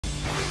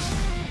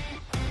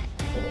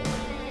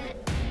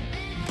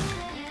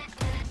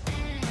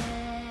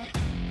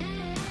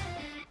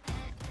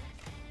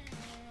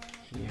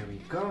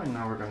go, and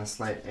now we're gonna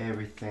slide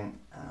everything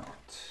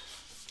out.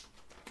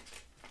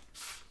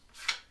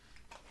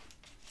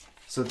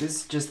 So this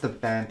is just the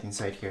band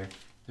inside here.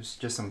 There's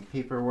just some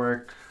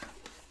paperwork,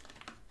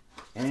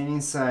 and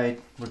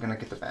inside we're gonna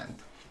get the band,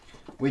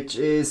 which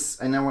is,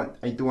 I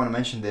do want to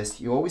mention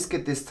this, you always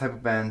get this type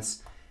of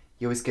bands,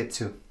 you always get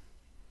two.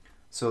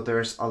 So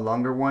there's a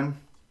longer one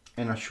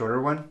and a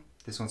shorter one.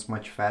 This one's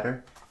much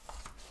fatter.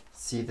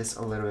 See this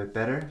a little bit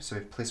better. So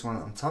if you place one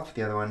on top of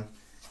the other one,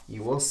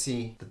 you will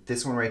see that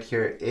this one right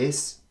here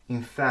is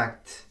in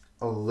fact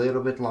a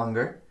little bit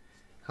longer.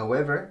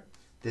 However,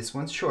 this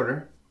one's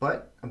shorter,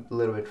 but a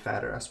little bit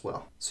fatter as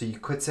well. So you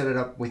could set it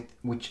up with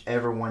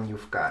whichever one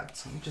you've got.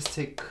 So let me just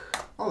take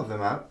all of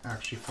them out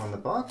actually from the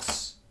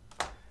box.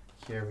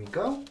 Here we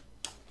go.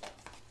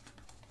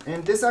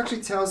 And this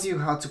actually tells you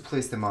how to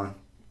place them on.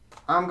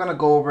 I'm gonna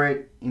go over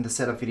it in the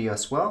setup video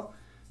as well,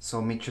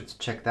 so make sure to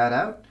check that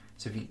out.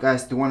 So if you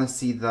guys do want to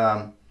see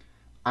the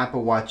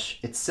Apple Watch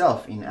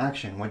itself in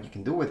action, what you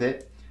can do with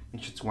it,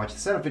 make sure to watch the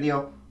setup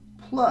video,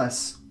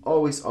 plus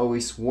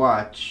always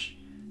watch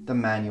the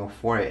manual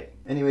for it.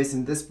 Anyways,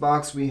 in this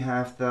box we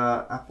have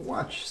the Apple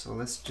Watch, so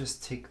let's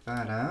just take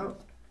that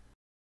out.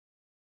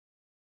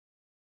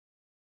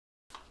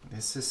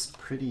 This is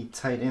pretty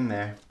tight in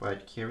there,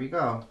 but here we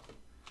go.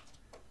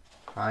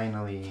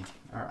 Finally,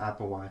 our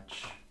Apple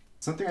Watch.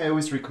 Something I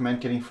always recommend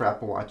getting for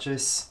Apple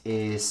Watches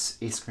is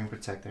a screen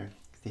protector.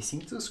 They seem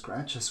to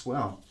scratch as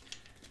well.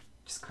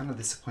 Just kind of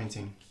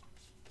disappointing.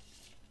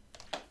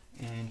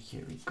 And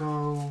here we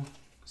go.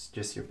 It's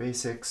just your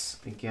basics.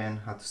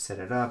 Again, how to set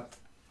it up.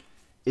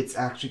 It's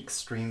actually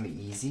extremely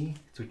easy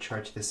to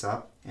charge this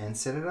up and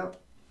set it up.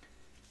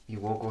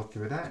 You will go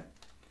through that.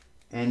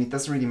 And it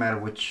doesn't really matter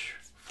which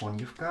phone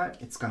you've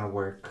got. It's gonna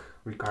work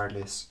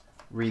regardless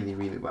really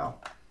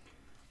well.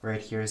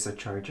 Right here is a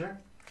charger.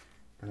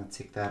 I'm gonna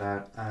take that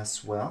out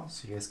as well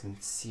so you guys can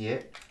see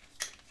it.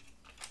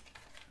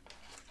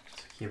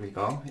 So here we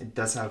go. It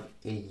does have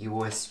a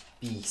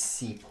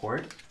USB-C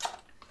port.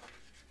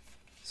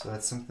 So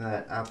that's something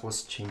that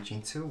Apple's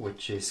changing to,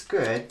 which is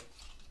good.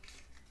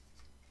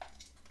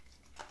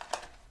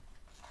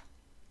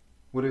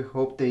 Would have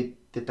hoped they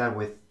did that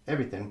with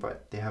everything,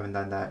 but they haven't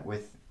done that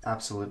with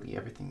absolutely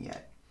everything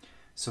yet.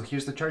 So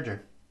here's the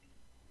charger.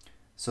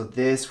 So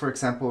this, for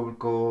example, would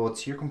go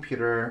to your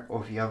computer,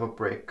 or if you have a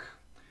brick.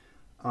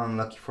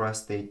 Unlucky for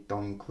us, they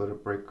don't include a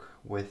brick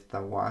with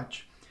the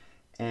watch.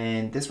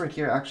 And this right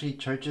here actually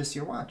charges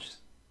your watch. So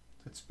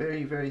it's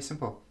very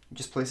simple. You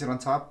just place it on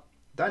top,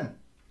 done.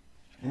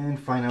 And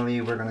finally,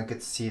 we're gonna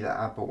get to see the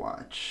Apple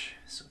Watch.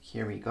 So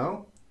here we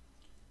go.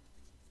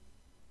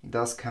 It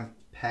does come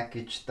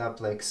packaged up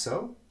like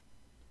so.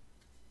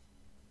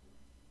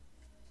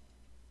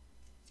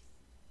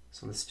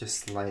 So let's just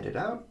slide it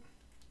out.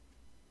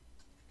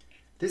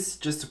 This is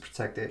just to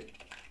protect it.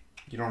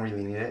 You don't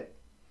really need it.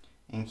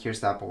 And here's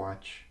the Apple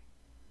Watch.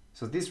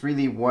 So this is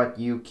really what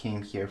you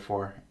came here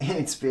for. And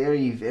it's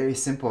very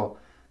simple.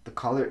 The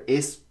color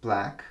is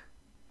black.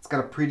 It's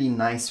got a pretty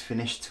nice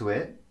finish to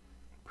it.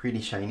 Pretty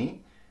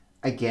shiny.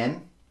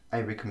 Again,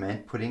 I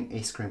recommend putting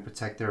a screen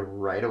protector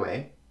right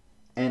away.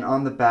 And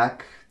on the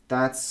back,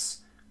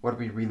 that's what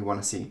we really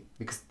want to see,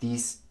 because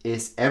this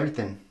is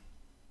everything.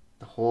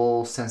 The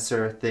whole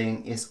sensor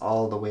thing is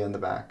all the way on the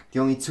back. The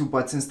only two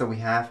buttons that we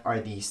have are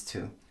these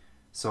two.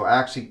 So I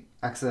actually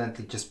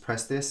accidentally just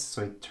pressed this,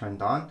 so it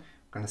turned on.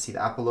 We're gonna see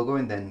the Apple logo,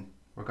 and then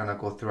we're gonna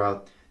go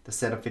throughout the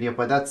setup video,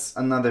 but that's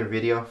another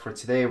video for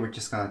today. We're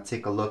just gonna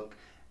take a look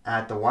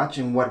at the watch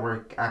and what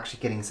we're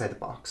actually getting inside the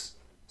box.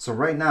 So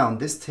right now on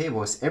this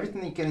table is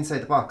everything you get inside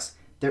the box.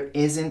 There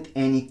isn't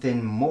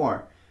anything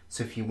more.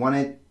 So if you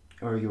wanted,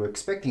 or you're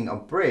expecting a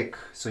brick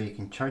so you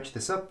can charge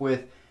this up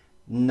with,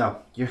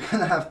 no, you're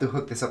gonna have to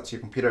hook this up to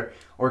your computer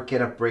or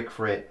get a brick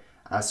for it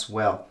as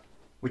well.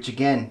 Which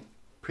again,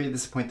 pretty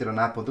disappointed on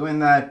Apple doing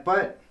that,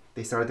 but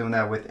they started doing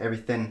that with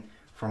everything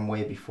from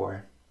way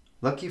before.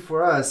 Lucky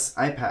for us,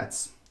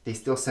 iPads, they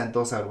still sent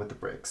those out with the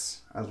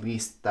bricks, at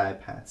least the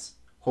iPads.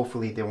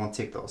 Hopefully they won't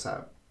take those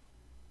out.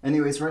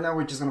 Anyways, right now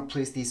we're just gonna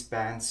place these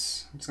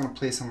bands. I'm just gonna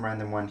place some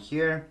random one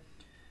here,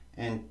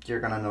 and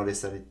you're gonna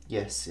notice that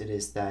yes, it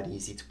is that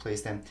easy to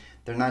place them.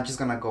 They're not just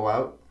gonna go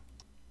out.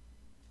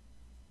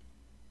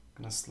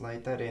 Gonna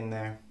slide that in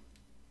there.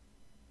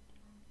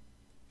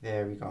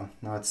 There we go.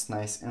 Now it's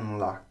nice and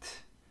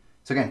locked.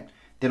 So again,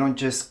 they don't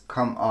just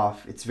come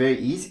off. It's very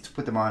easy to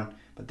put them on,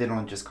 but they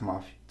don't just come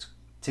off. To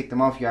take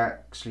them off, you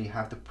actually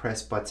have to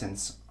press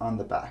buttons on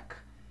the back.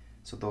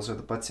 So those are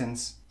the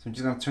buttons. So I'm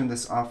just gonna turn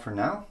this off for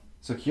now.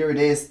 So here it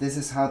is. This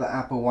is how the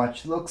Apple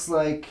Watch looks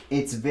like.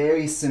 It's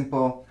very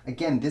simple.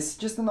 Again, this is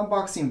just an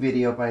unboxing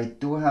video, but I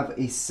do have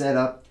a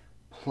setup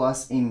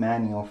plus a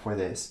manual for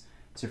this.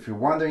 So if you're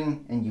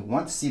wondering and you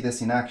want to see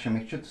this in action,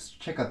 make sure to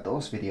check out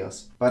those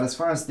videos. But as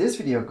far as this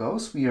video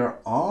goes, we are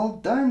all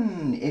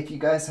done. If you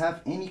guys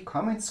have any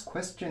comments,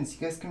 questions,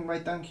 you guys can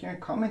write down here in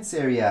the comments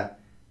area.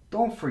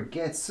 Don't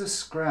forget,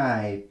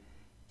 subscribe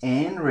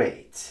and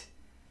rate.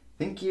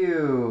 Thank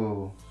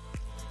you.